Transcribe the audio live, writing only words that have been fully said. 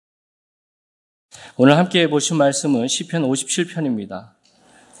오늘 함께 보신 말씀은 시편 57편입니다.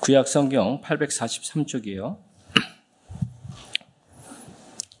 구약 성경 843쪽이에요.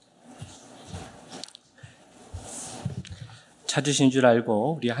 찾으신 줄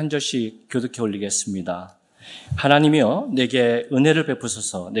알고 우리 한 절씩 교독해 올리겠습니다. 하나님이여 내게 은혜를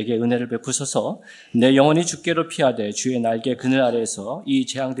베푸소서, 내 영혼이 주께로 피하되 주의 날개 그늘 아래에서 이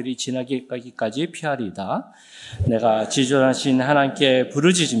재앙들이 지나기까지 피하리이다. 내가 지존하신 하나님께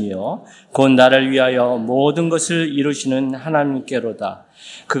부르짖으며 곧 나를 위하여 모든 것을 이루시는 하나님께로다.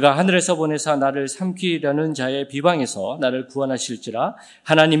 그가 하늘에서 보내사 나를 삼키려는 자의 비방에서 나를 구원하실지라.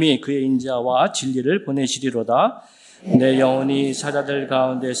 하나님이 그의 인자와 진리를 보내시리로다. 내 영혼이 사자들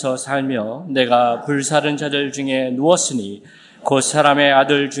가운데서 살며 내가 불사른 자들 중에 누웠으니 곧 사람의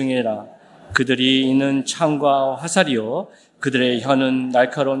아들 중에라. 그들이 있는 창과 화살이요 그들의 혀는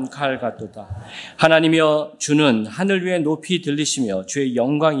날카로운 칼 같도다. 하나님이여 주는 하늘 위에 높이 들리시며 주의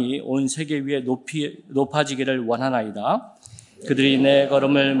영광이 온 세계 위에 높아지기를 원하나이다. 그들이 내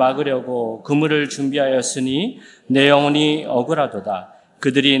걸음을 막으려고 그물을 준비하였으니 내 영혼이 억울하도다.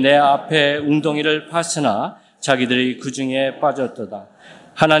 그들이 내 앞에 웅덩이를 파스나 자기들이 그 중에 빠졌도다.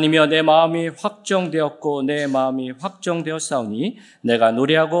 하나님이여 내 마음이 확정되었고 내 마음이 확정되었사오니 내가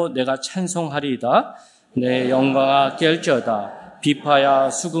노래하고 내가 찬송하리이다. 내 영광아 깰지어다.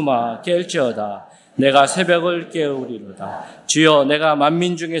 비파야 수금아 깰지어다. 내가 새벽을 깨우리로다. 주여 내가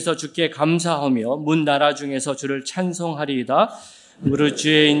만민 중에서 주께 감사하며 문 나라 중에서 주를 찬송하리이다. 무릇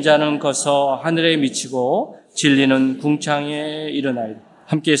주의 인자는 커서 하늘에 미치고 진리는 궁창에 이르나이다.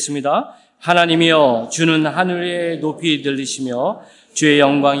 함께 했습니다. 하나님이여 주는 하늘에 높이 들리시며 주의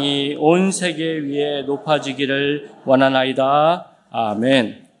영광이 온 세계 위에 높아지기를 원하나이다.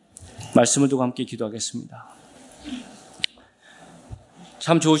 아멘. 말씀을 두고 함께 기도하겠습니다.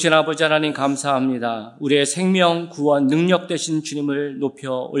 참 좋으신 아버지 하나님 감사합니다. 우리의 생명, 구원, 능력 되신 주님을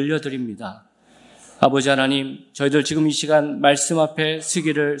높여 올려드립니다. 아버지 하나님, 저희들 지금 이 시간 말씀 앞에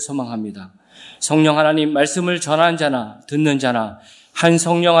서기를 소망합니다. 성령 하나님, 말씀을 전한 자나 듣는 자나 한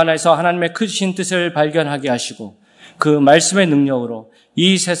성령 안에서 하나님의 크신 뜻을 발견하게 하시고 그 말씀의 능력으로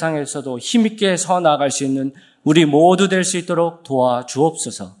이 세상에서도 힘있게 서 나아갈 수 있는 우리 모두 될 수 있도록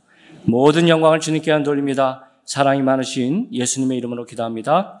도와주옵소서. 모든 영광을 주님께 돌립니다. 사랑이 많으신 예수님의 이름으로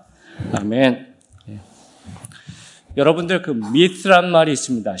기도합니다. 아멘. 여러분들 그 미스란 말이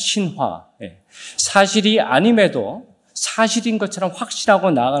있습니다. 신화. 사실이 아님에도 사실인 것처럼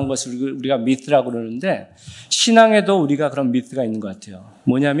확신하고 나아가는 것을 우리가 미스라고 그러는데 신앙에도 우리가 그런 미스가 있는 것 같아요.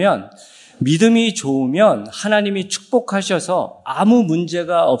 뭐냐면 믿음이 좋으면 하나님이 축복하셔서 아무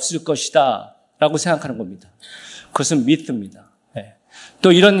문제가 없을 것이다 라고 생각하는 겁니다. 그것은 미스입니다.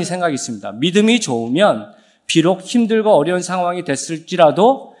 또 이런 생각이 있습니다. 믿음이 좋으면 비록 힘들고 어려운 상황이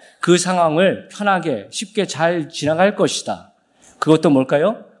됐을지라도 그 상황을 편하게 쉽게 잘 지나갈 것이다. 그것도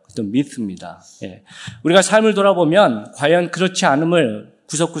뭘까요? 그것도 미스입니다. 우리가 삶을 돌아보면 과연 그렇지 않음을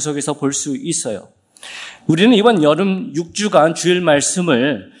구석구석에서 볼 수 있어요. 우리는 이번 여름 6주간 주일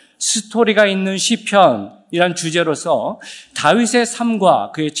말씀을 스토리가 있는 시편이란 주제로서 다윗의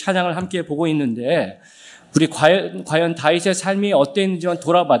삶과 그의 찬양을 함께 보고 있는데 우리 과연 다윗의 삶이 어땠는지만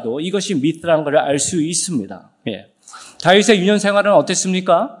돌아봐도 이것이 미스라는 걸 알 수 있습니다. 다윗의 유년 생활은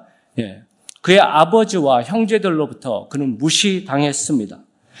어땠습니까? 그의 아버지와 형제들로부터 그는 무시당했습니다.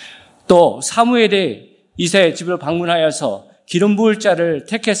 또 사무엘이 이새의 집을 방문하여서 기름 부을 자를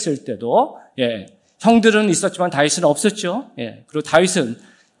택했을 때도 형들은 있었지만 다윗은 없었죠. 그리고 다윗은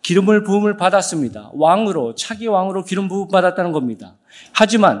기름을 부음을 받았습니다. 왕으로 차기 왕으로 기름 부음 받았다는 겁니다.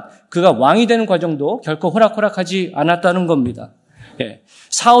 하지만 그가 왕이 되는 과정도 결코 호락호락하지 않았다는 겁니다.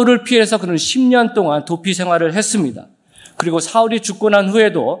 사울을 피해서 그는 10년 동안 도피 생활을 했습니다. 그리고 사울이 죽고 난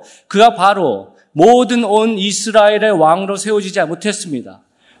후에도 그가 바로 모든 온 이스라엘의 왕으로 세워지지 못했습니다.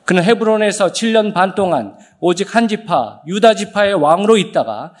 그는 헤브론에서 7년 반 동안 오직 한 지파, 유다 지파의 왕으로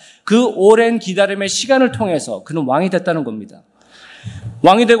있다가 그 오랜 기다림의 시간을 통해서 그는 왕이 됐다는 겁니다.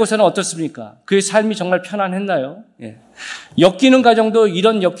 왕이 되고서는 어떻습니까? 그의 삶이 정말 편안했나요? 엮이는 가정도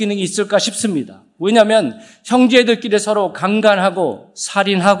이런 엮이는 있을까 싶습니다. 왜냐하면 형제들끼리 서로 강간하고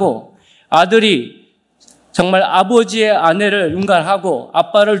살인하고 아들이 정말 아버지의 아내를 윤곽하고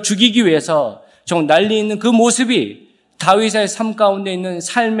아빠를 죽이기 위해서 정 난리 있는 그 모습이 다윗의 삶 가운데 있는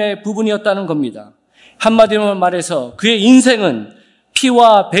삶의 부분이었다는 겁니다. 한마디로 말해서 그의 인생은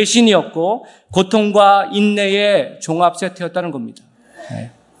피와 배신이었고 고통과 인내의 종합 세트였다는 겁니다.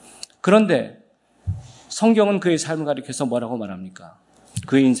 그런데 성경은 그의 삶을 가리켜서 뭐라고 말합니까?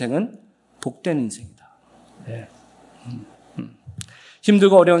 그의 인생은 복된 인생이다.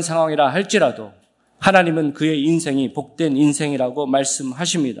 힘들고 어려운 상황이라 할지라도 하나님은 그의 인생이 복된 인생이라고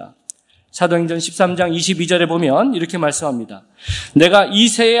말씀하십니다. 사도행전 13장 22절에 보면 이렇게 말씀합니다. 내가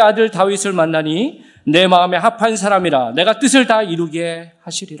이새의 아들 다윗을 만나니 내 마음에 합한 사람이라 내가 뜻을 다 이루게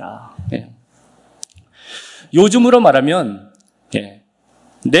하시리라. 예. 요즘으로 말하면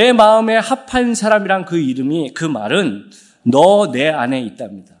내 마음에 합한 사람이란 그 이름이, 그 말은 너 내 안에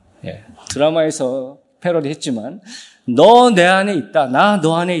있답니다. 드라마에서 패러디 했지만 너 내 안에 있다, 나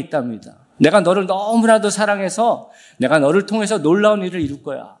너 안에 있답니다. 내가 너를 너무나도 사랑해서 내가 너를 통해서 놀라운 일을 이룰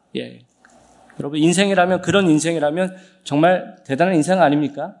거야. 여러분, 인생이라면, 그런 인생이라면 정말 대단한 인생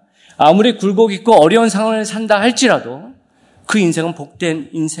아닙니까? 아무리 굴곡 있고 어려운 상황을 산다 할지라도 그 인생은 복된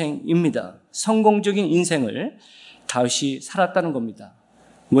인생입니다. 성공적인 인생을 다윗이 살았다는 겁니다.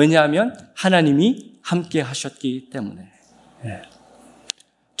 왜냐하면 하나님이 함께 하셨기 때문에.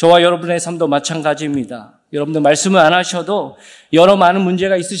 저와 여러분의 삶도 마찬가지입니다. 여러분들 말씀을 안 하셔도 여러 많은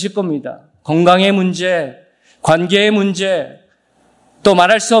문제가 있으실 겁니다. 건강의 문제, 관계의 문제, 또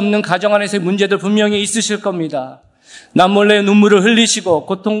말할 수 없는 가정 안에서의 문제들 분명히 있으실 겁니다. 남몰래 눈물을 흘리시고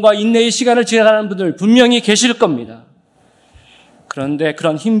고통과 인내의 시간을 지나가는 분들 분명히 계실 겁니다. 그런데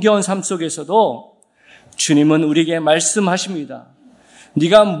그런 힘겨운 삶 속에서도 주님은 우리에게 말씀하십니다.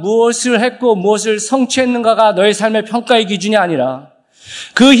 네가 무엇을 했고 무엇을 성취했는가가 너의 삶의 평가의 기준이 아니라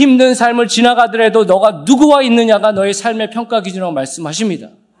그 힘든 삶을 지나가더라도 너가 누구와 있느냐가 너의 삶의 평가 기준이라고 말씀하십니다.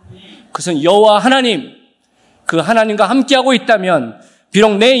 그것은 여호와 하나님, 그 하나님과 함께하고 있다면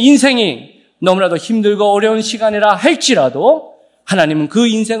비록 내 인생이 너무나도 힘들고 어려운 시간이라 할지라도 하나님은 그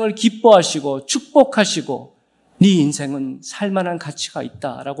인생을 기뻐하시고 축복하시고 네 인생은 살만한 가치가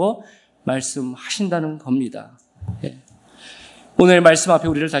있다라고 말씀하신다는 겁니다. 오늘 말씀 앞에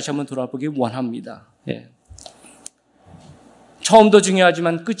우리를 다시 한번 돌아보기 원합니다. 처음도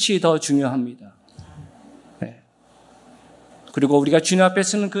중요하지만 끝이 더 중요합니다. 그리고 우리가 주님 앞에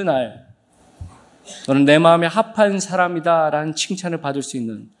서는 그날 너는 내 마음에 합한 사람이다 라는 칭찬을 받을 수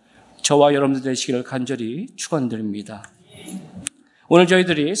있는 저와 여러분들 되시기를 간절히 축원드립니다. 오늘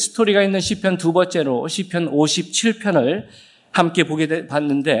저희들이 스토리가 있는 시편 두 번째로 시편 57편을 함께 보게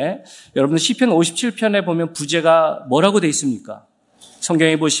봤는데 여러분 시편 57편에 보면 부제가 뭐라고 되어 있습니까?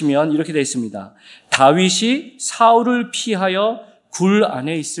 성경에 보시면 이렇게 되어 있습니다. 다윗이 사울을 피하여 굴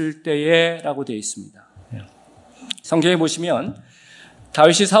안에 있을 때에 라고 되어 있습니다. 성경에 보시면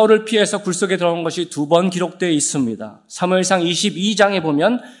다윗이 사울을 피해서 굴 속에 들어간 것이 두 번 기록되어 있습니다. 사무엘상 22장에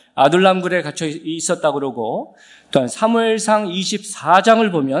보면 아둘람 굴에 갇혀 있었다고 그러고 또한 사무엘상 24장을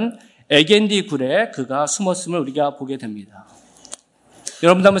보면 에겐디 굴에 그가 숨었음을 우리가 보게 됩니다.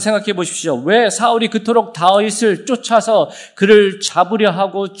 여러분도 한번 생각해 보십시오. 왜 사울이 그토록 다윗을 쫓아서 그를 잡으려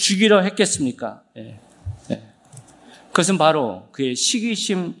하고 죽이려 했겠습니까? 그것은 바로 그의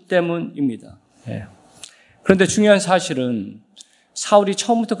시기심 때문입니다. 그런데 중요한 사실은 사울이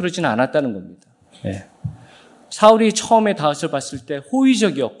처음부터 그러지는 않았다는 겁니다. 사울이 처음에 다윗을 봤을 때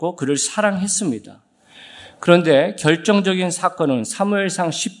호의적이었고 그를 사랑했습니다. 그런데 결정적인 사건은 사무엘상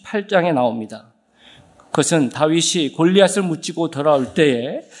 18장에 나옵니다. 그것은 다윗이 골리앗을 무찌고 돌아올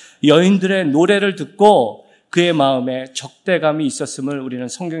때에 여인들의 노래를 듣고 그의 마음에 적대감이 있었음을 우리는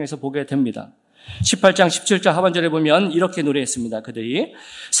성경에서 보게 됩니다. 18장 17절 하반절에 보면 이렇게 노래했습니다. 그들이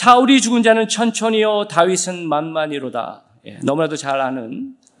사울이 죽은 자는 천천히요 다윗은 만만히로다. 너무나도 잘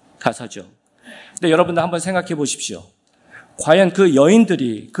아는 가사죠. 근데 여러분들 한번 생각해 보십시오. 과연 그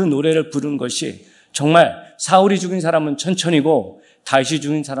여인들이 그 노래를 부른 것이 정말 사울이 죽인 사람은 천천히고 다윗이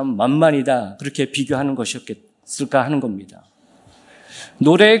죽인 사람은 만만이다 그렇게 비교하는 것이었을까 하는 겁니다.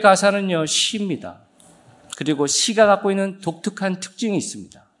 노래의 가사는요 시입니다. 그리고 시가 갖고 있는 독특한 특징이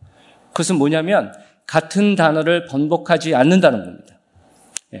있습니다. 그것은 뭐냐면 같은 단어를 번복하지 않는다는 겁니다.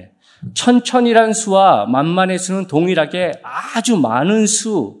 천천히란 수와 만만의 수는 동일하게 아주 많은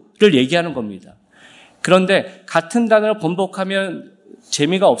수를 얘기하는 겁니다. 그런데 같은 단어를 번복하면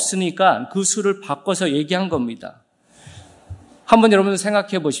재미가 없으니까 그 수를 바꿔서 얘기한 겁니다. 한번 여러분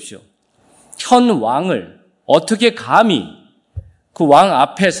생각해 보십시오. 현 왕을 어떻게 감히 그 왕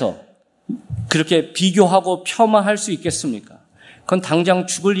앞에서 그렇게 비교하고 폄하할 수 있겠습니까? 그건 당장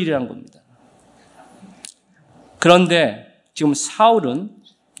죽을 일이라는 겁니다. 그런데 지금 사울은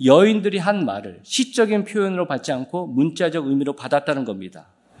여인들이 한 말을 시적인 표현으로 받지 않고 문자적 의미로 받았다는 겁니다.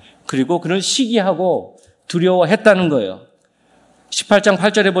 그리고 그는 시기하고 두려워했다는 거예요. 18장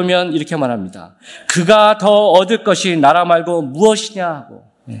 8절에 보면 이렇게 말합니다. 그가 더 얻을 것이 나라 말고 무엇이냐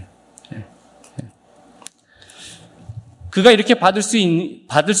하고. 그가 이렇게 받을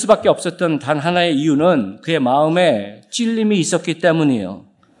수밖에 없었던 단 하나의 이유는 그의 마음에 찔림이 있었기 때문이에요.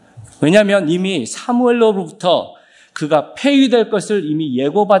 왜냐하면 이미 사무엘로부터 그가 폐위될 것을 이미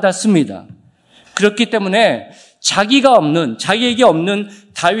예고받았습니다. 그렇기 때문에 자기에게 없는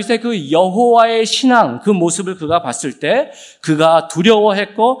다윗의 그 여호와의 신앙, 그 모습을 그가 봤을 때 그가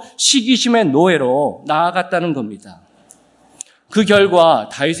두려워했고 시기심의 노예로 나아갔다는 겁니다. 그 결과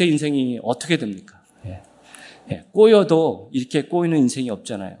다윗의 인생이 어떻게 됩니까? 꼬여도 이렇게 꼬이는 인생이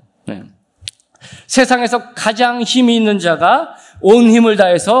없잖아요. 세상에서 가장 힘이 있는 자가 온 힘을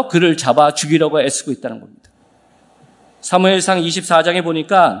다해서 그를 잡아 죽이려고 애쓰고 있다는 겁니다. 사무엘상 24장에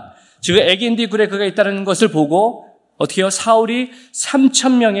보니까 지금 에긴디 굴에 그가 있다는 것을 보고 어떻게 해요? 사울이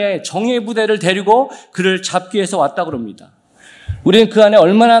 3,000명의 정예 부대를 데리고 그를 잡기 위해서 왔다 그럽니다. 우리는 그 안에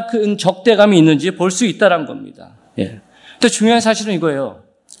얼마나 큰 적대감이 있는지 볼 수 있다는 겁니다. 근데 중요한 사실은 이거예요.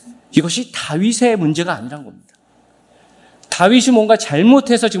 이것이 다윗의 문제가 아니란 겁니다. 다윗이 뭔가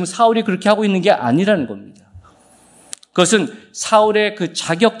잘못해서 지금 사울이 그렇게 하고 있는 게 아니라는 겁니다. 그것은 사울의 그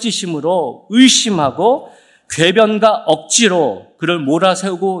자격지심으로 의심하고 궤변과 억지로 그를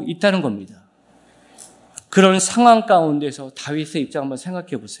몰아세우고 있다는 겁니다. 그런 상황 가운데서 다윗의 입장 한번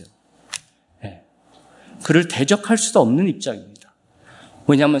생각해 보세요. 그를 대적할 수도 없는 입장입니다.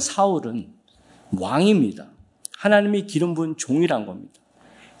 왜냐하면 사울은 왕입니다. 하나님이 기름 부은 종이란 겁니다.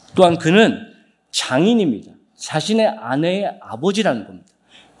 또한 그는 장인입니다. 자신의 아내의 아버지라는 겁니다.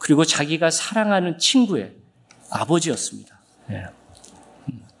 그리고 자기가 사랑하는 친구의 아버지였습니다.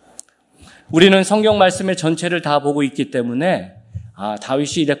 우리는 성경 말씀의 전체를 다 보고 있기 때문에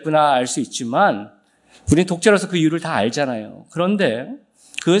다윗이 이랬구나 알 수 있지만 우리는 독자로서 그 이유를 다 알잖아요. 그런데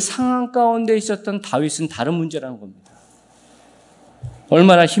그 상황 가운데 있었던 다윗은 다른 문제라는 겁니다.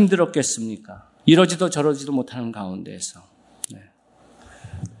 얼마나 힘들었겠습니까? 이러지도 저러지도 못하는 가운데에서.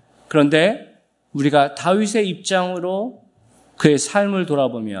 그런데 우리가 다윗의 입장으로 그의 삶을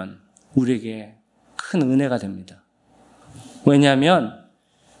돌아보면 우리에게 큰 은혜가 됩니다. 왜냐하면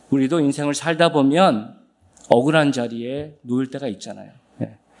우리도 인생을 살다 보면 억울한 자리에 놓일 때가 있잖아요.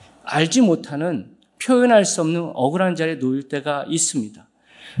 알지 못하는, 표현할 수 없는 억울한 자리에 놓일 때가 있습니다.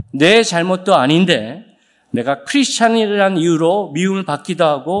 내 잘못도 아닌데 내가 크리스찬이라는 이유로 미움을 받기도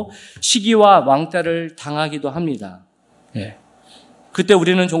하고 시기와 왕따를 당하기도 합니다. 그때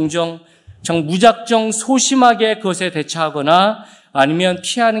우리는 종종 무작정 소심하게 그것에 대처하거나 아니면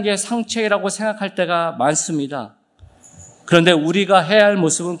피하는 게 상책이라고 생각할 때가 많습니다. 그런데 우리가 해야 할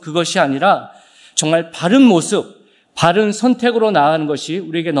모습은 그것이 아니라 정말 바른 모습, 바른 선택으로 나아가는 것이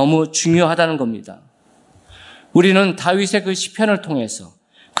우리에게 너무 중요하다는 겁니다. 우리는 다윗의 그 시편을 통해서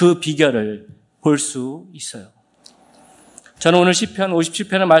그 비결을 볼 수 있어요. 저는 오늘 시편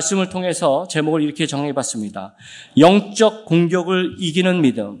 57편의 말씀을 통해서 제목을 이렇게 정해봤습니다. 영적 공격을 이기는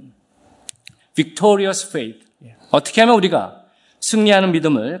믿음, Victorious Faith. 어떻게 하면 우리가 승리하는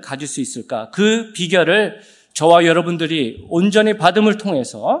믿음을 가질 수 있을까? 그 비결을 저와 여러분들이 온전히 받음을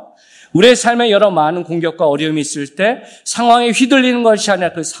통해서 우리의 삶에 여러 많은 공격과 어려움이 있을 때 상황에 휘둘리는 것이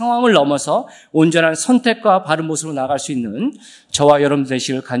아니라 그 상황을 넘어서 온전한 선택과 바른 모습으로 나아갈 수 있는 저와 여러분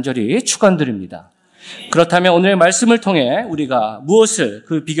되시길 간절히 축원드립니다. 그렇다면 오늘의 말씀을 통해 우리가 무엇을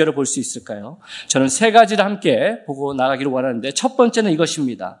그 비결을 볼 수 있을까요? 저는 세 가지를 함께 보고 나가기를 원하는데 첫 번째는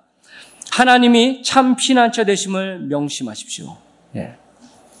이것입니다. 하나님이 참 피난처 되심을 명심하십시오.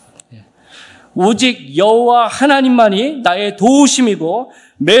 오직 여호와 하나님만이 나의 도우심이고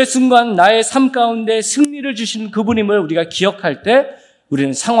매 순간 나의 삶 가운데 승리를 주시는 그분임을 우리가 기억할 때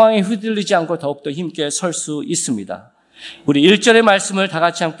우리는 상황에 휘둘리지 않고 더욱더 힘있게 설 수 있습니다. 우리 1절의 말씀을 다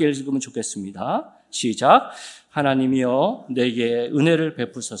같이 함께 읽으면 좋겠습니다. 시작. 하나님이여 내게 은혜를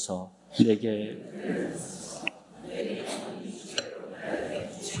베푸소서. 내게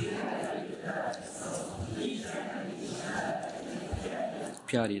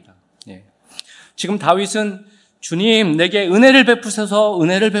피하리라. 지금 다윗은 주님 내게 은혜를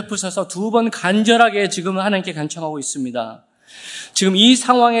베푸소서 두 번 간절하게 지금 하나님께 간청하고 있습니다. 지금 이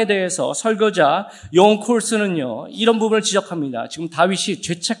상황에 대해서 설교자 용 콜스는요 이런 부분을 지적합니다. 지금 다윗이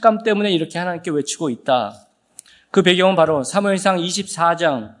죄책감 때문에 이렇게 하나님께 외치고 있다. 그 배경은 바로 사무엘상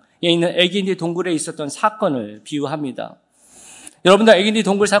 24장에 있는 에긴디 동굴에 있었던 사건을 비유합니다. 여러분들 에긴디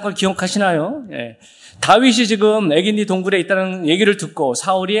동굴 사건 기억하시나요? 다윗이 지금 에긴디 동굴에 있다는 얘기를 듣고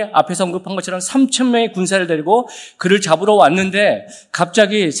사울이 앞에서 언급한 것처럼 3,000명의 군사를 데리고 그를 잡으러 왔는데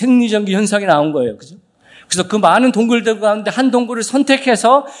갑자기 생리전기 현상이 나온 거예요. 그죠? 그래서 그 많은 동굴들 가운데 한 동굴을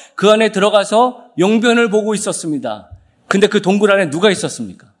선택해서 그 안에 들어가서 용변을 보고 있었습니다. 근데 그 동굴 안에 누가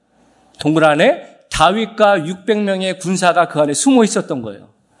있었습니까? 동굴 안에 다윗과 600명의 군사가 그 안에 숨어 있었던 거예요.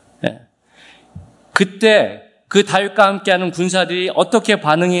 그때 그 다윗과 함께하는 군사들이 어떻게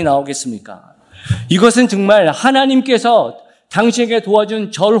반응이 나오겠습니까? 이것은 정말 하나님께서 당신에게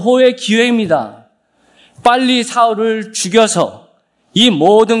도와준 절호의 기회입니다. 빨리 사울을 죽여서 이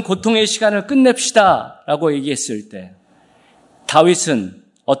모든 고통의 시간을 끝냅시다 라고 얘기했을 때 다윗은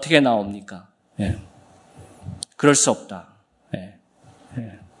어떻게 나옵니까? 그럴 수 없다.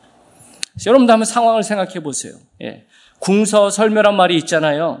 여러분도 한번 상황을 생각해 보세요. 궁서설묘란 말이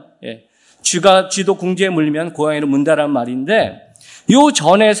있잖아요. 쥐도 궁지에 물리면 고양이를 문다라는 말인데 요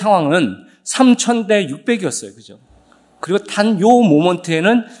전의 상황은 3000대 600이었어요. 그죠? 그리고 단 요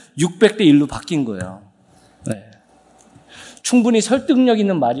모먼트에는 600대 1로 바뀐 거예요. 충분히 설득력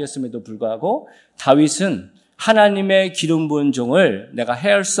있는 말이었음에도 불구하고 다윗은 하나님의 기름 부은 종을 내가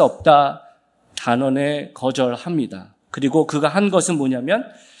해할 수 없다 단언에 거절합니다. 그리고 그가 한 것은 뭐냐면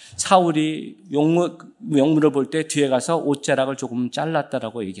사울이 용문을 볼 때 뒤에 가서 옷자락을 조금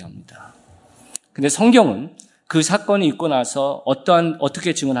잘랐다라고 얘기합니다. 근데 성경은 그 사건이 있고 나서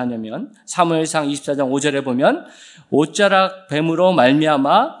어떻게 증언하냐면 사무엘상 24장 5절에 보면 옷자락 뱀으로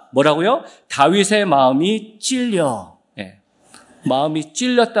말미암아 뭐라고요? 다윗의 마음이 찔려. 마음이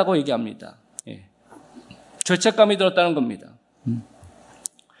찔렸다고 얘기합니다. 죄책감이 들었다는 겁니다.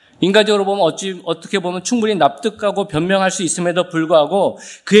 인간적으로 보면 어떻게 보면 충분히 납득하고 변명할 수 있음에도 불구하고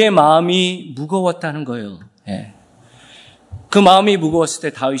그의 마음이 무거웠다는 거예요. 그 마음이 무거웠을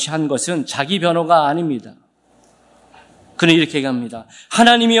때 다윗이 한 것은 자기 변호가 아닙니다. 그는 이렇게 얘기합니다.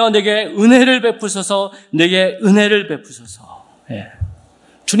 하나님이여 내게 은혜를 베푸소서, 내게 은혜를 베푸소서.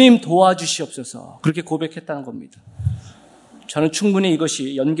 주님 도와주시옵소서. 그렇게 고백했다는 겁니다. 저는 충분히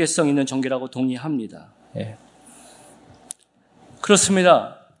이것이 연계성 있는 전개라고 동의합니다.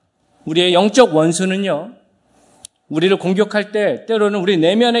 그렇습니다. 우리의 영적 원수는요, 우리를 공격할 때 때로는 우리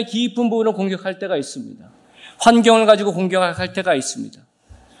내면의 깊은 부분을 공격할 때가 있습니다. 환경을 가지고 공격할 때가 있습니다.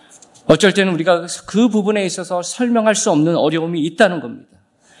 어쩔 때는 우리가 그 부분에 있어서 설명할 수 없는 어려움이 있다는 겁니다.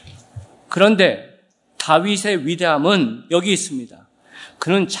 그런데 다윗의 위대함은 여기 있습니다.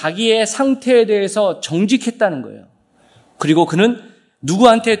 그는 자기의 상태에 대해서 정직했다는 거예요. 그리고 그는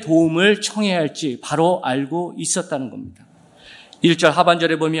누구한테 도움을 청해야 할지 바로 알고 있었다는 겁니다. 1절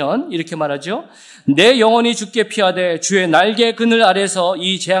하반절에 보면 이렇게 말하죠. 내 영혼이 주께 피하되 주의 날개 그늘 아래서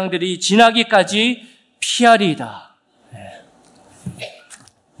이 재앙들이 지나기까지 피하리이다.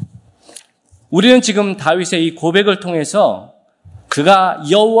 우리는 지금 다윗의 이 고백을 통해서 그가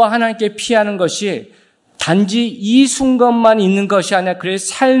여호와 하나님께 피하는 것이 단지 이 순간만 있는 것이 아니라 그의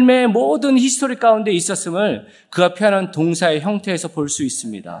삶의 모든 히스토리 가운데 있었음을 그가 피하는 동사의 형태에서 볼 수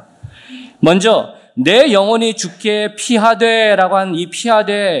있습니다. 먼저 내 영혼이 주께 피하되라고 한 이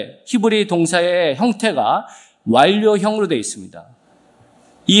피하되 히브리 동사의 형태가 완료형으로 되어 있습니다.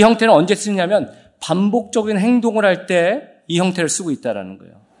 이 형태는 언제 쓰냐면 반복적인 행동을 할 때 이 형태를 쓰고 있다는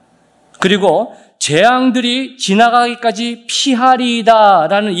거예요. 그리고 재앙들이 지나가기까지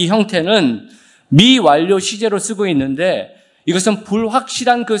피하리이다라는 이 형태는 미완료 시제로 쓰고 있는데 이것은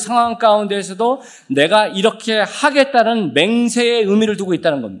불확실한 그 상황 가운데에서도 내가 이렇게 하겠다는 맹세의 의미를 두고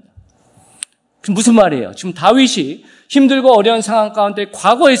있다는 겁니다. 무슨 말이에요? 지금 다윗이 힘들고 어려운 상황 가운데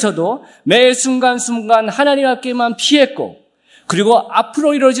과거에서도 매 순간순간 하나님 앞에만 피했고 그리고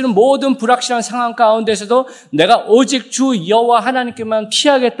앞으로 이루어지는 모든 불확실한 상황 가운데서도 내가 오직 주 여호와 하나님께만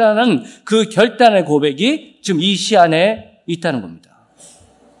피하겠다는 그 결단의 고백이 지금 이 시 안에 있다는 겁니다.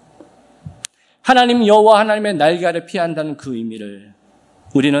 하나님 여호와 하나님의 날개 아래 피한다는 그 의미를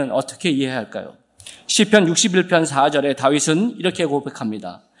우리는 어떻게 이해해야 할까요? 시편 61편 4절에 다윗은 이렇게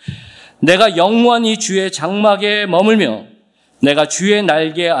고백합니다. 내가 영원히 주의 장막에 머물며 내가 주의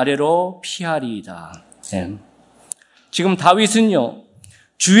날개 아래로 피하리이다. 지금 다윗은요,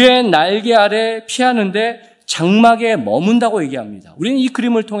 주의 날개 아래 피하는데 장막에 머문다고 얘기합니다. 우리는 이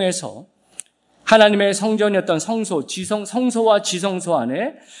그림을 통해서 하나님의 성전이었던 성소와 지성소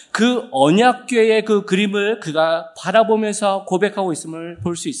안에 그 언약궤의 그 그림을 그가 바라보면서 고백하고 있음을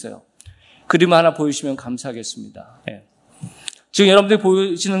볼 수 있어요. 그림 하나 보여주시면 감사하겠습니다. 지금 여러분들이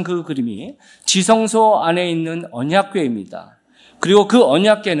보시는 그 그림이 지성소 안에 있는 언약궤입니다. 그리고 그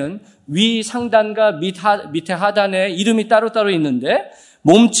언약궤는 위 상단과 밑에 하단에 이름이 따로따로 있는데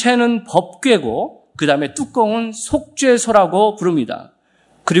몸체는 법궤고 그 다음에 뚜껑은 속죄소라고 부릅니다.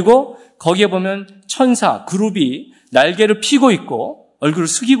 그리고 거기에 보면 천사, 그룹이 날개를 피고 있고 얼굴을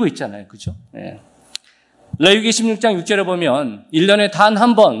숙이고 있잖아요. 그죠? 레위기 16장 6절에 보면 1년에 단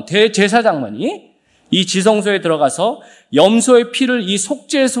한 번 대제사장만이 이 지성소에 들어가서 염소의 피를 이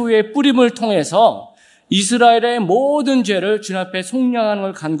속죄소에 뿌림을 통해서 이스라엘의 모든 죄를 주님 앞에 속량하는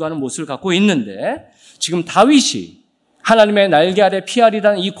걸 간구하는 모습을 갖고 있는데 지금 다윗이 하나님의 날개 아래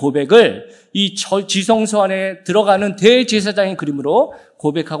피하리라는 이 고백을 이 지성소 안에 들어가는 대제사장의 그림으로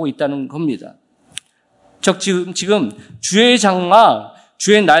고백하고 있다는 겁니다. 즉 지금 주의 장막,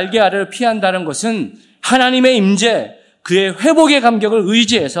 주의 날개 아래를 피한다는 것은 하나님의 임재, 그의 회복의 감격을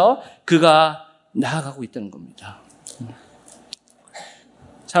의지해서 그가 나아가고 있다는 겁니다.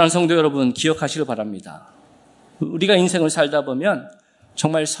 사랑하는 성도 여러분, 기억하시길 바랍니다. 우리가 인생을 살다 보면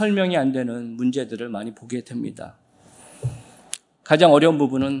정말 설명이 안 되는 문제들을 많이 보게 됩니다. 가장 어려운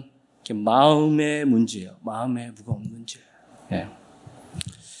부분은 마음의 문제예요. 마음의 무거운 문제. 예.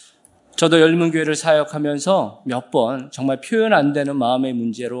 저도 열문교회를 사역하면서 몇 번 정말 표현 안 되는 마음의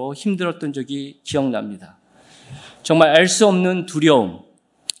문제로 힘들었던 적이 기억납니다. 정말 알 수 없는 두려움,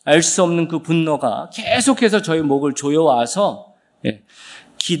 알 수 없는 그 분노가 계속해서 저희 목을 조여와서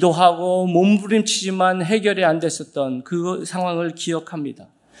기도하고 몸부림치지만 해결이 안 됐었던 그 상황을 기억합니다.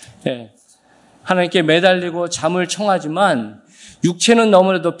 하나님께 매달리고 잠을 청하지만 육체는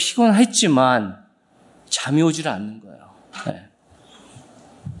너무나도 피곤했지만 잠이 오질 않는 거예요.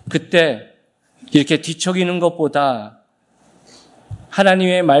 그때 이렇게 뒤척이는 것보다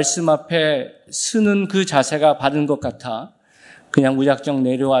하나님의 말씀 앞에 서는 그 자세가 바른 것 같아 그냥 무작정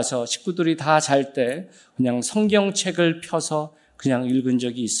내려와서 식구들이 다 잘 때 그냥 성경책을 펴서 그냥 읽은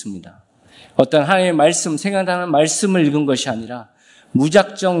적이 있습니다. 어떤 하나님의 말씀, 생각나는 말씀을 읽은 것이 아니라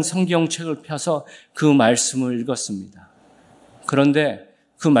무작정 성경책을 펴서 그 말씀을 읽었습니다. 그런데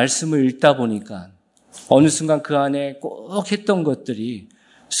그 말씀을 읽다 보니까 어느 순간 그 안에 꼭 했던 것들이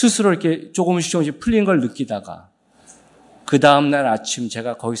스스로 이렇게 조금씩 풀린 걸 느끼다가 그 다음날 아침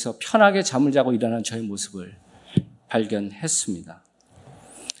제가 거기서 편하게 잠을 자고 일어난 저의 모습을 발견했습니다.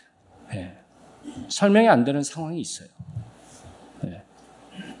 설명이 안 되는 상황이 있어요.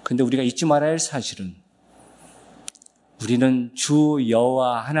 근데 우리가 잊지 말아야 할 사실은 우리는 주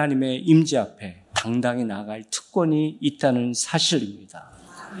여호와 하나님의 임재 앞에 당당히 나아갈 특권이 있다는 사실입니다.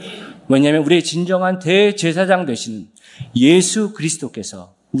 왜냐하면 우리의 진정한 대제사장 되시는 예수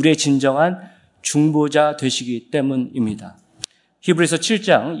그리스도께서 우리의 진정한 중보자 되시기 때문입니다. 히브리서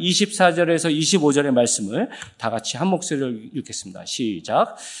 7장 24절에서 25절의 말씀을 다 같이 한 목소리로 읽겠습니다.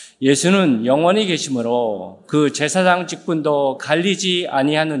 시작. 예수는 영원히 계심으로 그 제사장 직분도 갈리지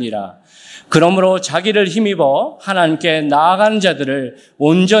아니하느니라. 그러므로 자기를 힘입어 하나님께 나아가는 자들을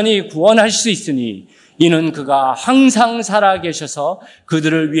온전히 구원하실 수 있으니 이는 그가 항상 살아계셔서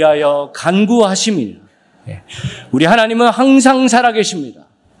그들을 위하여 간구하심이라. 우리 하나님은 항상 살아계십니다.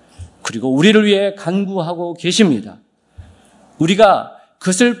 그리고 우리를 위해 간구하고 계십니다. 우리가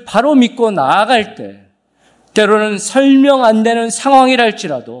그것을 바로 믿고 나아갈 때 때로는 설명 안 되는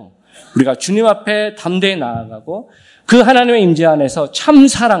상황이랄지라도 우리가 주님 앞에 담대히 나아가고 그 하나님의 임재 안에서 참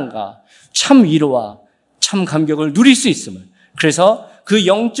사랑과 참 위로와 참 감격을 누릴 수 있음을, 그래서 그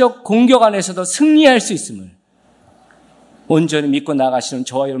영적 공격 안에서도 승리할 수 있음을 온전히 믿고 나아가시는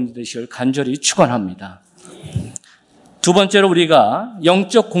저와 여러분들 되시길 간절히 축원합니다. 두 번째로 우리가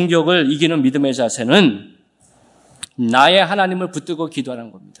영적 공격을 이기는 믿음의 자세는 나의 하나님을 붙들고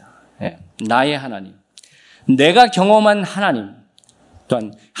기도하는 겁니다. 나의 하나님. 내가 경험한 하나님,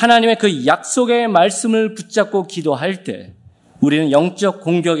 또한 하나님의 그 약속의 말씀을 붙잡고 기도할 때 우리는 영적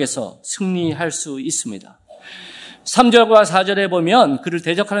공격에서 승리할 수 있습니다. 3절과 4절에 보면 그를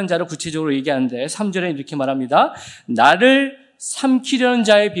대적하는 자를 구체적으로 얘기하는데 3절에 이렇게 말합니다. 나를 삼키려는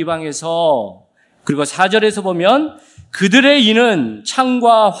자의 비방에서, 그리고 4절에서 보면 그들의 이는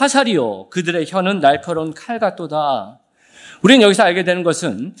창과 화살이요 그들의 혀는 날카로운 칼 같도다. 우리는 여기서 알게 되는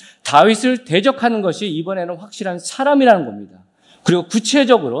것은 다윗을 대적하는 것이 이번에는 확실한 사람이라는 겁니다. 그리고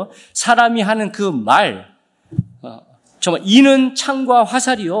구체적으로 사람이 하는 그 말, 정말 이는 창과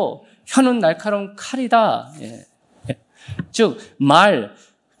화살이요 혀는 날카로운 칼이다. 즉 말,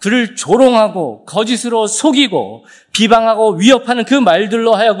 그를 조롱하고 거짓으로 속이고 비방하고 위협하는 그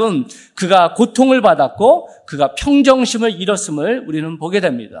말들로 하여금 그가 고통을 받았고 그가 평정심을 잃었음을 우리는 보게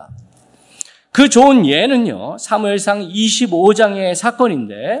됩니다. 그 좋은 예는요, 사무엘상 25장의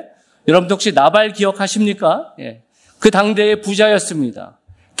사건인데 여러분도 혹시 나발 기억하십니까? 그 당대의 부자였습니다.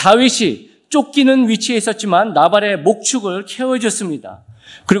 다윗이 쫓기는 위치에 있었지만 나발의 목축을 케어해줬습니다.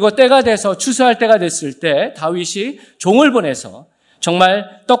 그리고 때가 돼서 추수할 때가 됐을 때 다윗이 종을 보내서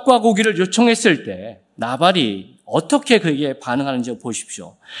정말 떡과 고기를 요청했을 때 나발이 어떻게 그에게 반응하는지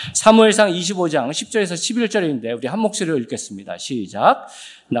보십시오. 사무엘상 25장 10절에서 11절인데 우리 한 목소리로 읽겠습니다. 시작.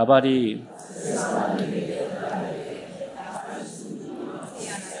 나발이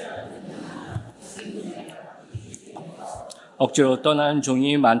억지로 떠난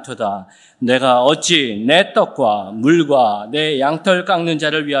종이 많도다. 내가 어찌 내 떡과 물과 내 양털 깎는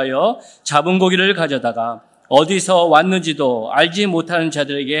자를 위하여 잡은 고기를 가져다가 어디서 왔는지도 알지 못하는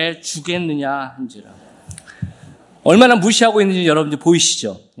자들에게 주겠느냐 한지라. 얼마나 무시하고 있는지 여러분들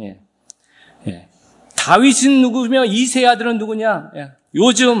보이시죠? 다윗은 누구며 이새의 아들은 누구냐?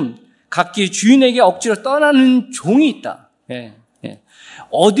 요즘 각기 주인에게 억지로 떠나는 종이 있다.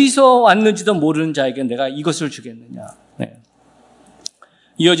 어디서 왔는지도 모르는 자에게 내가 이것을 주겠느냐.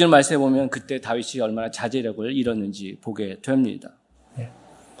 이어지는 말씀에 보면 그때 다윗이 얼마나 자제력을 잃었는지 보게 됩니다.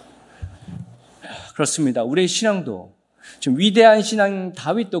 그렇습니다. 우리의 신앙도 좀 위대한 신앙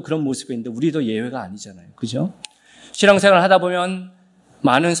다윗도 그런 모습이 있는데 우리도 예외가 아니잖아요. 그죠? 신앙생활을 하다 보면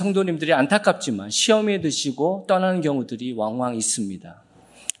많은 성도님들이 안타깝지만 시험에 드시고 떠나는 경우들이 왕왕 있습니다.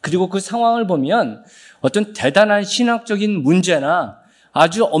 그리고 그 상황을 보면 어떤 대단한 신학적인 문제나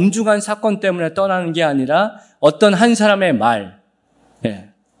아주 엄중한 사건 때문에 떠나는 게 아니라 어떤 한 사람의 말,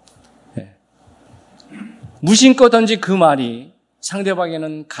 무심코 던진 그 말이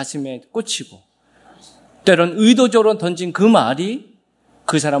상대방에는 가슴에 꽂히고 때론 의도적으로 던진 그 말이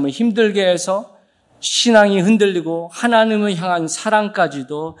그 사람을 힘들게 해서 신앙이 흔들리고 하나님을 향한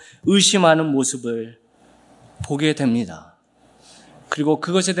사랑까지도 의심하는 모습을 보게 됩니다. 그리고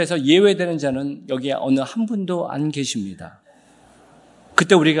그것에 대해서 예외되는 자는 여기에 어느 한 분도 안 계십니다.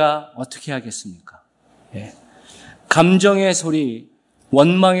 그때 우리가 어떻게 하겠습니까? 감정의 소리,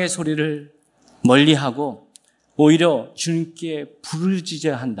 원망의 소리를 멀리하고 오히려 주님께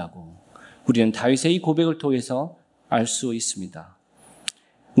부르짖어야 한다고 우리는 다윗의 이 고백을 통해서 알 수 있습니다.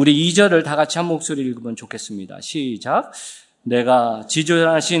 우리 2절을 다 같이 한 목소리를 읽으면 좋겠습니다. 시작. 내가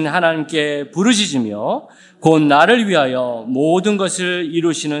지존하신 하나님께 부르짖으며 곧 나를 위하여 모든 것을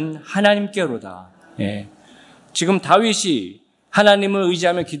이루시는 하나님께로다. 지금 다윗이 하나님을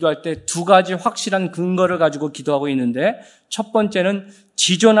의지하며 기도할 때 두 가지 확실한 근거를 가지고 기도하고 있는데 첫 번째는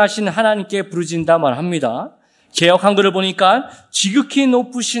지존하신 하나님께 부르짖는다 말합니다. 개역 한글을 보니까 지극히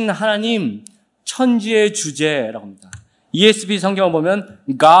높으신 하나님, 천지의 주제라고 합니다. ESV 성경을 보면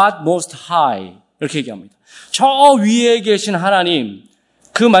God Most High 이렇게 얘기합니다. 저 위에 계신 하나님,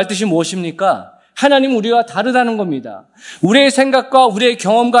 그 말뜻이 무엇입니까? 하나님 우리와 다르다는 겁니다. 우리의 생각과 우리의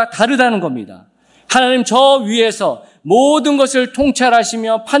경험과 다르다는 겁니다. 하나님 저 위에서 모든 것을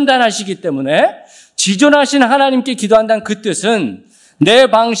통찰하시며 판단하시기 때문에 지존하신 하나님께 기도한다는 그 뜻은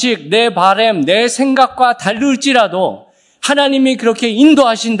내 방식, 내 바램, 내 생각과 다를지라도 하나님이 그렇게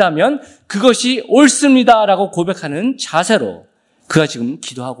인도하신다면 그것이 옳습니다라고 고백하는 자세로 그가 지금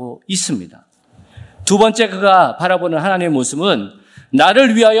기도하고 있습니다. 두 번째 그가 바라보는 하나님의 모습은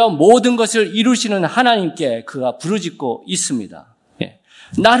나를 위하여 모든 것을 이루시는 하나님께 그가 부르짖고 있습니다.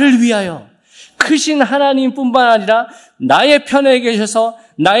 나를 위하여 크신 하나님뿐만 아니라 나의 편에 계셔서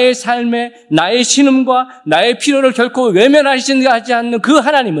나의 삶에 나의 신음과 나의 필요를 결코 외면하지 않는 그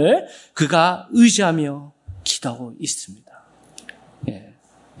하나님을 그가 의지하며 기도하고 있습니다.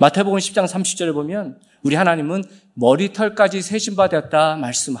 마태복음 10장 30절에 보면 우리 하나님은 머리털까지 세신 바 되었다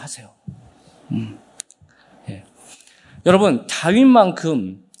말씀하세요. 여러분,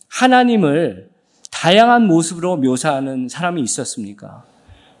 다윗만큼 하나님을 다양한 모습으로 묘사하는 사람이 있었습니까?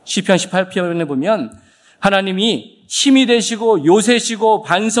 시편 18편에 보면 하나님이 힘이 되시고 요새시고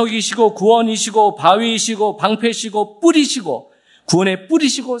반석이시고 구원이시고 바위이시고 방패시고 뿌리시고 구원의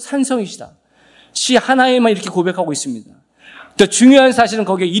뿌리시고 산성이시다. 시 하나에만 이렇게 고백하고 있습니다. 더 중요한 사실은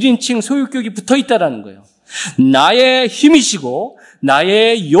거기에 1인칭 소유격이 붙어 있다는 거예요. 나의 힘이시고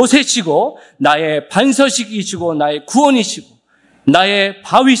나의 요새시고 나의 반석이시고 나의 구원이시고 나의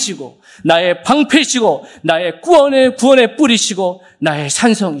바위시고 나의 방패시고 나의 구원의 뿌리시고 나의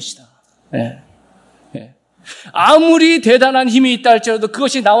산성이시다. 아무리 대단한 힘이 있다 할지라도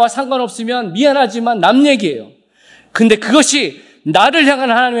그것이 나와 상관없으면 미안하지만 남 얘기예요. 근데 그것이 나를 향한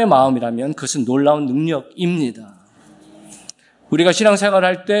하나님의 마음이라면 그것은 놀라운 능력입니다. 우리가 신앙생활을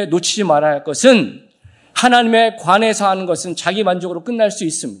할 때 놓치지 말아야 할 것은 하나님에 관해서 하는 것은 자기 만족으로 끝날 수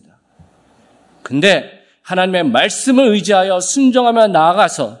있습니다. 근데 하나님의 말씀을 의지하여 순종하며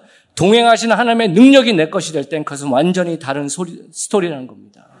나아가서 동행하시는 하나님의 능력이 내 것이 될 땐 그것은 완전히 다른 스토리라는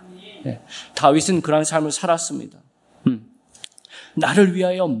겁니다. 다윗은 그런 삶을 살았습니다. 나를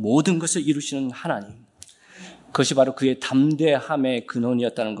위하여 모든 것을 이루시는 하나님. 그것이 바로 그의 담대함의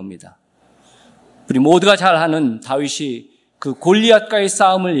근원이었다는 겁니다. 우리 모두가 잘 아는 다윗이 그 골리앗과의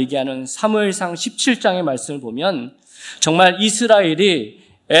싸움을 얘기하는 사무엘상 17장의 말씀을 보면 정말 이스라엘이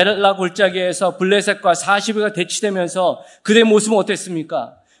엘라 골짜기에서 블레셋과 40일가 대치되면서 그들의 모습은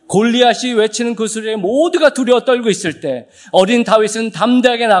어땠습니까? 골리앗이 외치는 그 소리에 모두가 두려워 떨고 있을 때 어린 다윗은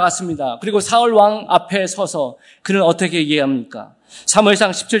담대하게 나갔습니다. 그리고 사울 왕 앞에 서서 그는 어떻게 얘기합니까?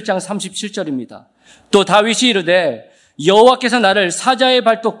 사무엘상 17장 37절입니다. 또 다윗이 이르되 여호와께서 나를 사자의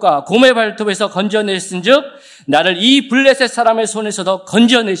발톱과 곰의 발톱에서 건져냈은즉 나를 이 블레셋 사람의 손에서도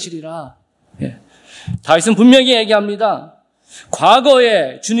건져내시리라. 다윗은 분명히 얘기합니다.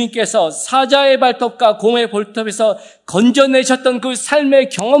 과거에 주님께서 사자의 발톱과 곰의 발톱에서 건져내셨던 그 삶의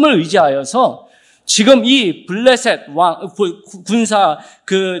경험을 의지하여서 지금 이 블레셋 군사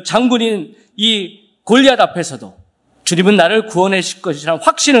그 장군인 이 골리앗 앞에서도 주님은 나를 구원하실 것이라는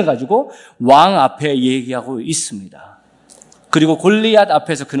확신을 가지고 왕 앞에 얘기하고 있습니다. 그리고 골리앗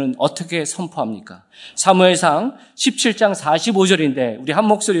앞에서 그는 어떻게 선포합니까? 사무엘상 17장 45절인데 우리 한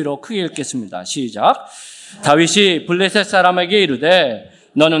목소리로 크게 읽겠습니다. 시작. 다윗이 블레셋 사람에게 이르되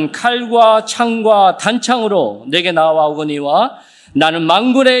너는 칼과 창과 단창으로 내게 나아오거니와 나는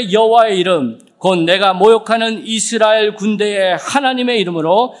만군의 여호와의 이름 곧 내가 모욕하는 이스라엘 군대의 하나님의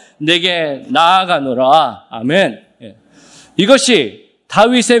이름으로 내게 나아가노라. 아멘. 이것이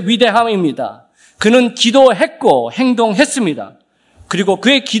다윗의 위대함입니다. 그는 기도했고 행동했습니다. 그리고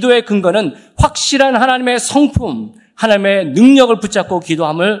그의 기도의 근거는 확실한 하나님의 성품, 하나님의 능력을 붙잡고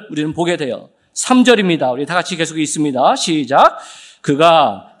기도함을 우리는 보게 돼요. 3절입니다. 우리 다 같이 계속 있습니다. 시작.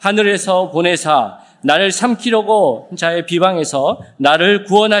 그가 하늘에서 보내사 나를 삼키려고 자의 비방에서 나를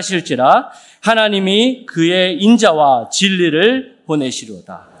구원하실지라 하나님이 그의 인자와 진리를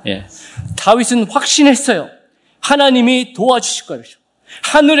보내시로다. 다윗은 확신했어요. 하나님이 도와주실 것이고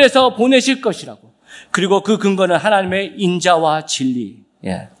하늘에서 보내실 것이라고. 그리고 그 근거는 하나님의 인자와 진리.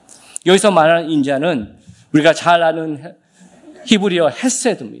 여기서 말하는 인자는 우리가 잘 아는 히브리어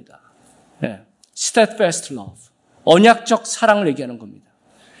헤세드입니다. steadfast love. 언약적 사랑을 얘기하는 겁니다.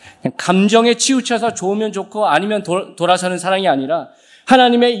 감정에 치우쳐서 좋으면 좋고 아니면 돌아서는 사랑이 아니라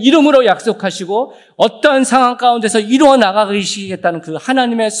하나님의 이름으로 약속하시고 어떠한 상황 가운데서 이루어 나가시겠다는 그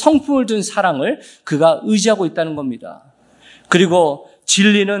하나님의 성품을 둔 사랑을 그가 의지하고 있다는 겁니다. 그리고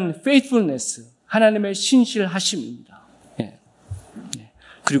진리는 faithfulness, 하나님의 신실하심입니다.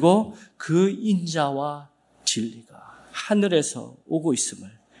 그리고 그 인자와 진리가 하늘에서 오고 있음을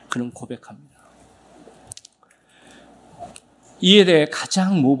그는 고백합니다. 이에 대해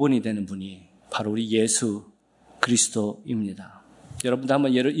가장 모본이 되는 분이 바로 우리 예수 그리스도입니다. 여러분도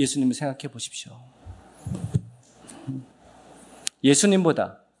한번 예수님을 생각해 보십시오.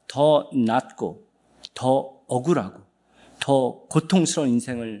 예수님보다 더 낮고 더 억울하고 더 고통스러운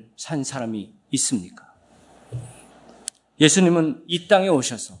인생을 산 사람이 있습니까? 예수님은 이 땅에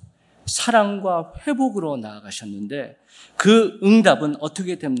오셔서 사랑과 회복으로 나아가셨는데 그 응답은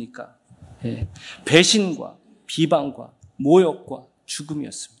어떻게 됩니까? 배신과 비방과 모욕과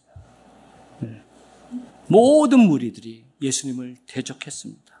죽음이었습니다. 모든 무리들이 예수님을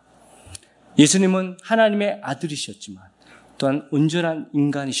대적했습니다. 예수님은 하나님의 아들이셨지만 또한 온전한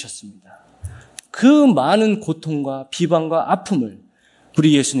인간이셨습니다. 그 많은 고통과 비방과 아픔을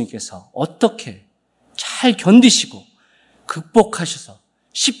우리 예수님께서 어떻게 잘 견디시고 극복하셔서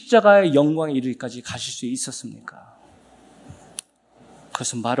십자가의 영광에 이르기까지 가실 수 있었습니까?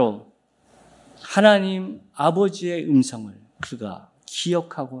 그것은 바로 하나님 아버지의 음성을 그가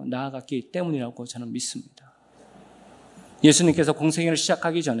기억하고 나아갔기 때문이라고 저는 믿습니다. 예수님께서 공생애를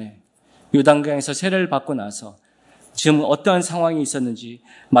시작하기 전에 요단강에서 세례를 받고 나서 지금 어떠한 상황이 있었는지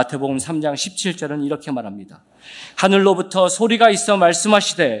마태복음 3장 17절은 이렇게 말합니다. 하늘로부터 소리가 있어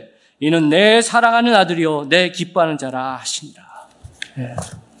말씀하시되 이는 내 사랑하는 아들이요 내 기뻐하는 자라 하시니라.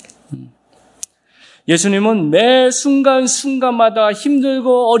 예수님은 매 순간순간마다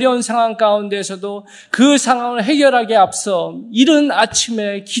힘들고 어려운 상황 가운데에서도 그 상황을 해결하기에 앞서 이른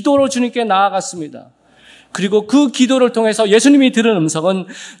아침에 기도로 주님께 나아갔습니다. 그리고 그 기도를 통해서 예수님이 들은 음성은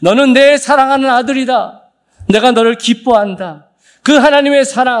너는 내 사랑하는 아들이다. 내가 너를 기뻐한다. 그 하나님의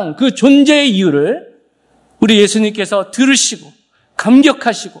사랑, 그 존재의 이유를 우리 예수님께서 들으시고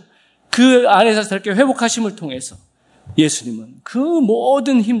감격하시고 그 안에서 저렇게 회복하심을 통해서 예수님은 그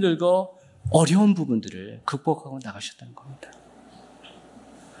모든 힘들고 어려운 부분들을 극복하고 나가셨다는 겁니다.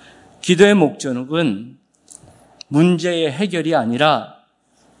 기도의 목적은 문제의 해결이 아니라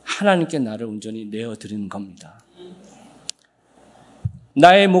하나님께 나를 온전히 내어드리는 겁니다.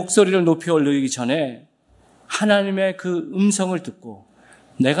 나의 목소리를 높이 올리기 전에 하나님의 그 음성을 듣고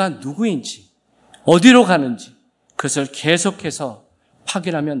내가 누구인지 어디로 가는지 그것을 계속해서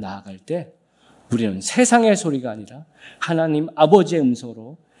확인하며 나아갈 때 우리는 세상의 소리가 아니라 하나님 아버지의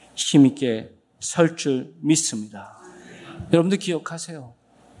음성으로 힘있게 설 줄 믿습니다. 여러분들 기억하세요.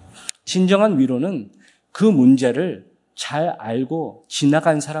 진정한 위로는 그 문제를 잘 알고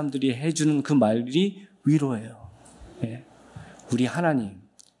지나간 사람들이 해주는 그 말이 위로예요. 우리 하나님,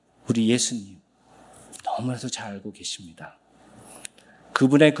 우리 예수님 너무나도 잘 알고 계십니다.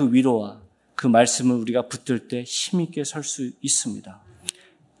 그분의 그 위로와 그 말씀을 우리가 붙들 때 힘있게 설 수 있습니다.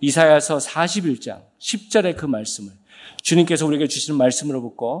 이사야서 41장 10절의 그 말씀을 주님께서 우리에게 주시는 말씀으로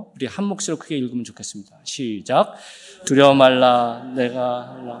붙고 우리 한 목소리로 크게 읽으면 좋겠습니다. 시작. 두려워 말라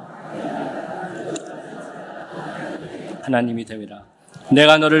내가 하나님이 되리라.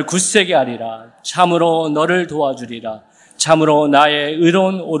 내가 너를 굳세게 하리라. 참으로 너를 도와주리라. 참으로 나의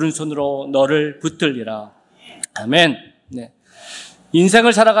의로운 오른손으로 너를 붙들리라. 아멘. 네.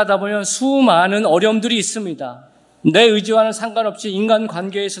 인생을 살아가다 보면 수많은 어려움들이 있습니다. 내 의지와는 상관없이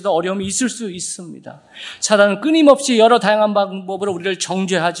인간관계에서도 어려움이 있을 수 있습니다. 사단은 끊임없이 여러 다양한 방법으로 우리를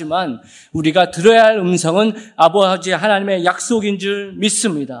정죄하지만 우리가 들어야 할 음성은 아버지 하나님의 약속인 줄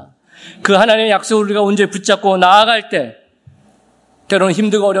믿습니다. 그 하나님의 약속을 우리가 온전히 붙잡고 나아갈 때 때로는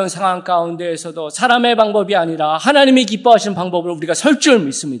힘들고 어려운 상황 가운데에서도 사람의 방법이 아니라 하나님이 기뻐하시는 방법으로 우리가 설 줄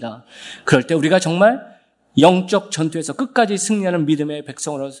믿습니다. 그럴 때 우리가 정말 영적 전투에서 끝까지 승리하는 믿음의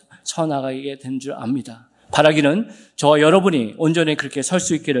백성으로 서나가게 된 줄 압니다. 바라기는 저와 여러분이 온전히 그렇게 설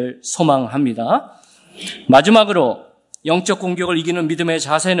수 있기를 소망합니다. 마지막으로 영적 공격을 이기는 믿음의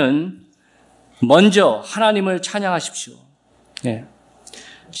자세는 먼저 하나님을 찬양하십시오. 네.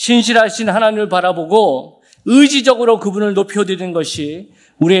 신실하신 하나님을 바라보고 의지적으로 그분을 높여드리는 것이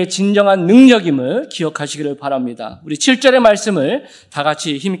우리의 진정한 능력임을 기억하시기를 바랍니다. 우리 7절의 말씀을 다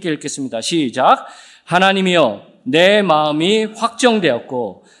같이 힘있게 읽겠습니다. 시작. 하나님이여 내 마음이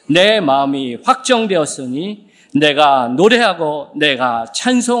확정되었고 내 마음이 확정되었으니 내가 노래하고 내가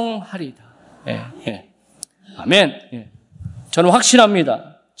찬송하리다. 아멘. 저는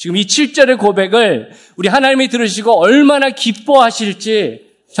확신합니다. 지금 이 7절의 고백을 우리 하나님이 들으시고 얼마나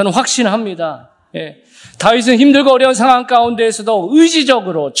기뻐하실지 저는 확신합니다. 다윗은 힘들고 어려운 상황 가운데에서도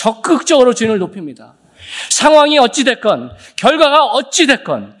의지적으로 적극적으로 주님을 높입니다. 상황이 어찌됐건 결과가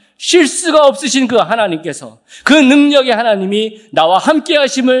어찌됐건 쉴 수가 없으신 그 하나님께서 그 능력의 하나님이 나와 함께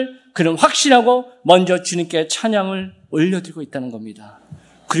하심을 그는 확신하고 먼저 주님께 찬양을 올려드리고 있다는 겁니다.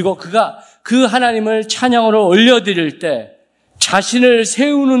 그리고 그가 그 하나님을 찬양으로 올려드릴 때 자신을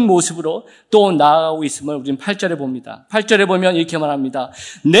세우는 모습으로 또 나아가고 있음을 우리는 8절에 봅니다. 8절에 보면 이렇게 말합니다.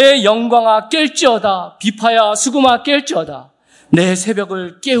 내 영광아 깰지어다. 비파야 수금아 깰지어다. 내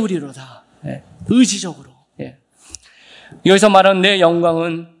새벽을 깨우리로다. 의지적으로. 여기서 말하는 내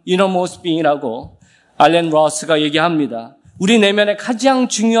영광은 innermost being이라고 알렌 러스가 얘기합니다. 우리 내면의 가장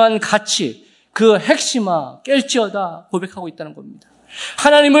중요한 가치, 그 핵심아 깰지어다 고백하고 있다는 겁니다.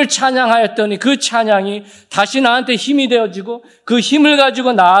 하나님을 찬양하였더니 그 찬양이 다시 나한테 힘이 되어지고 그 힘을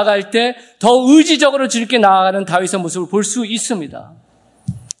가지고 나아갈 때 더 의지적으로 주님께 나아가는 다윗의 모습을 볼 수 있습니다.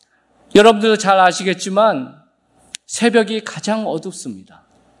 여러분들도 잘 아시겠지만 새벽이 가장 어둡습니다.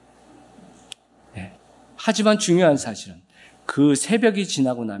 하지만 중요한 사실은 그 새벽이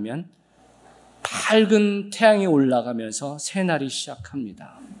지나고 나면 밝은 태양이 올라가면서 새날이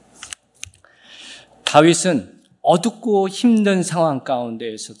시작합니다. 다윗은 어둡고 힘든 상황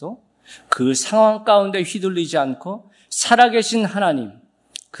가운데에서도 그 상황 가운데 휘둘리지 않고 살아계신 하나님,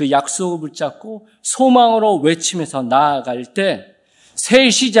 그 약속을 붙잡고 소망으로 외치면서 나아갈 때 새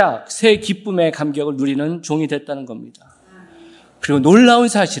시작, 새 기쁨의 감격을 누리는 종이 됐다는 겁니다. 그리고 놀라운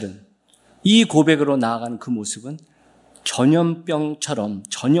사실은 이 고백으로 나아가는 그 모습은 전염병처럼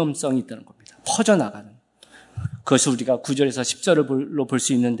전염성이 있다는 겁니다. 퍼져나가는. 그것을 우리가 9절에서 10절로 볼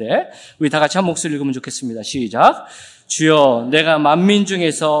수 있는데 우리 다 같이 한 목소리 읽으면 좋겠습니다. 시작. 주여 내가 만민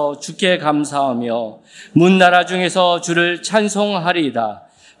중에서 주께 감사하며 문나라 중에서 주를 찬송하리이다.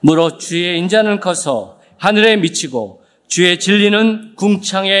 무릇 주의 인자는 커서 하늘에 미치고 주의 진리는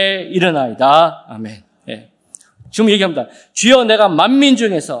궁창에 이르나이다. 아멘. 지금 얘기합니다. 주여 내가 만민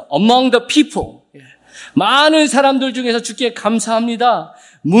중에서 among the people 많은 사람들 중에서 주께 감사합니다.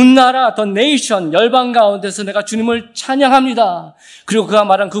 문나라, the nation, 열방 가운데서 내가 주님을 찬양합니다. 그리고 그가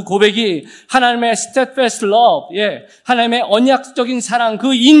말한 그 고백이 하나님의 steadfast love, 하나님의 언약적인 사랑,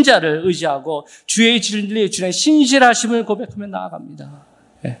 그 인자를 의지하고 주의 진리, 주의 신실하심을 고백하며 나아갑니다.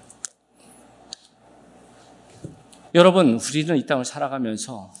 여러분, 우리는 이 땅을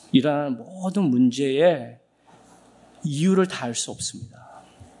살아가면서 일어나는 모든 문제에 이유를 다 알 수 없습니다.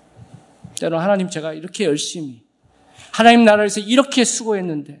 때로는 하나님 제가 이렇게 열심히 하나님 나라에서 이렇게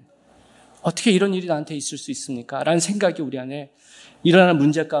수고했는데 어떻게 이런 일이 나한테 있을 수 있습니까? 라는 생각이 우리 안에 일어나는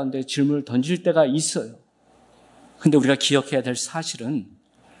문제 가운데 질문을 던질 때가 있어요. 근데 우리가 기억해야 될 사실은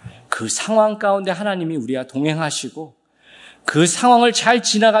그 상황 가운데 하나님이 우리와 동행하시고 그 상황을 잘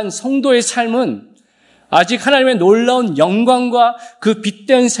지나간 성도의 삶은 아직 하나님의 놀라운 영광과 그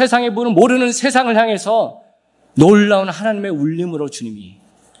빛된 세상의 분을 모르는 세상을 향해서 놀라운 하나님의 울림으로 주님이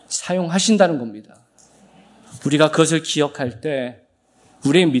사용하신다는 겁니다. 우리가 그것을 기억할 때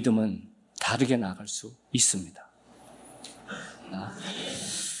우리의 믿음은 다르게 나아갈 수 있습니다.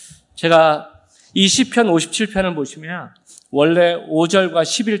 제가 이 시편 57편을 보시면 원래 5절과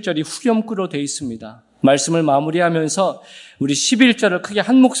 11절이 후렴구로 되어 있습니다. 말씀을 마무리하면서 우리 11절을 크게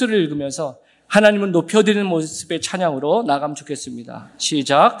한 목소리를 읽으면서 하나님을 높여드리는 모습의 찬양으로 나가면 좋겠습니다.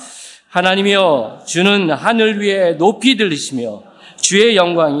 시작. 하나님이여 주는 하늘 위에 높이 들리시며 주의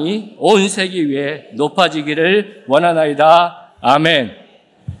영광이 온 세계 위에 높아지기를 원하나이다. 아멘.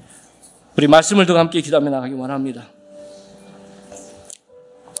 우리 말씀을 두고 함께 기도하며 나가기 원합니다.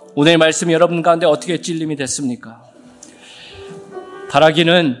 오늘 말씀이 여러분 가운데 어떻게 찔림이 됐습니까?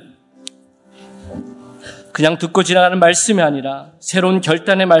 바라기는 그냥 듣고 지나가는 말씀이 아니라 새로운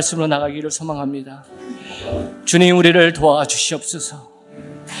결단의 말씀으로 나가기를 소망합니다. 주님 우리를 도와주시옵소서.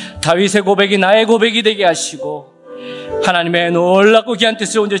 다윗의 고백이 나의 고백이 되게 하시고 하나님의 놀랍고 귀한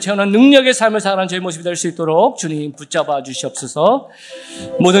뜻을 온전히 채우는 능력의 삶을 살아가는 저희 모습이 될 수 있도록 주님 붙잡아 주시옵소서.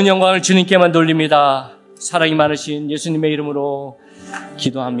 모든 영광을 주님께만 돌립니다. 사랑이 많으신 예수님의 이름으로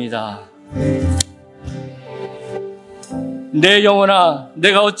기도합니다. 내 영혼아,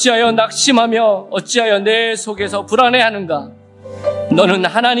 내가 어찌하여 낙심하며 어찌하여 내 속에서 불안해하는가? 너는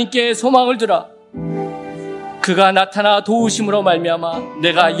하나님께 소망을 두라. 그가 나타나 도우심으로 말미암아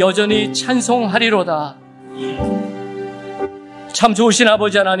내가 여전히 찬송하리로다. 참 좋으신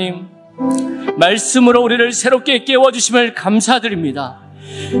아버지 하나님, 말씀으로 우리를 새롭게 깨워주심을 감사드립니다.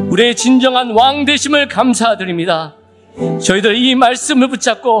 우리의 진정한 왕 되심을 감사드립니다. 저희들 이 말씀을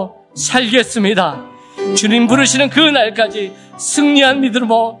붙잡고 살겠습니다. 주님 부르시는 그 날까지 승리한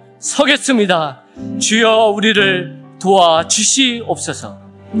믿음으로 서겠습니다. 주여 우리를 도와주시옵소서.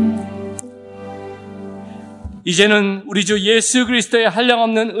 이제는 우리 주 예수 그리스도의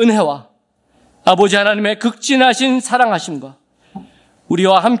한량없는 은혜와 아버지 하나님의 극진하신 사랑하심과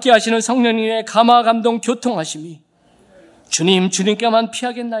우리와 함께 하시는 성령님의 감화 감동 교통하심이 주님께만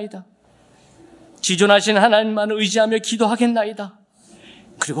피하겠나이다. 지존하신 하나님만을 의지하며 기도하겠나이다.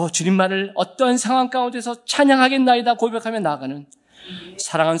 그리고 주님만을 어떠한 상황 가운데서 찬양하겠나이다 고백하며 나아가는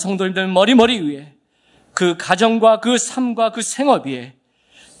사랑하는 성도님들 머리머리 위에 그 가정과 그 삶과 그 생업 위에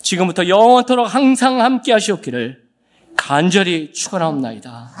지금부터 영원토록 항상 함께 하시옵기를 간절히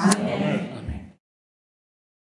축원하옵나이다.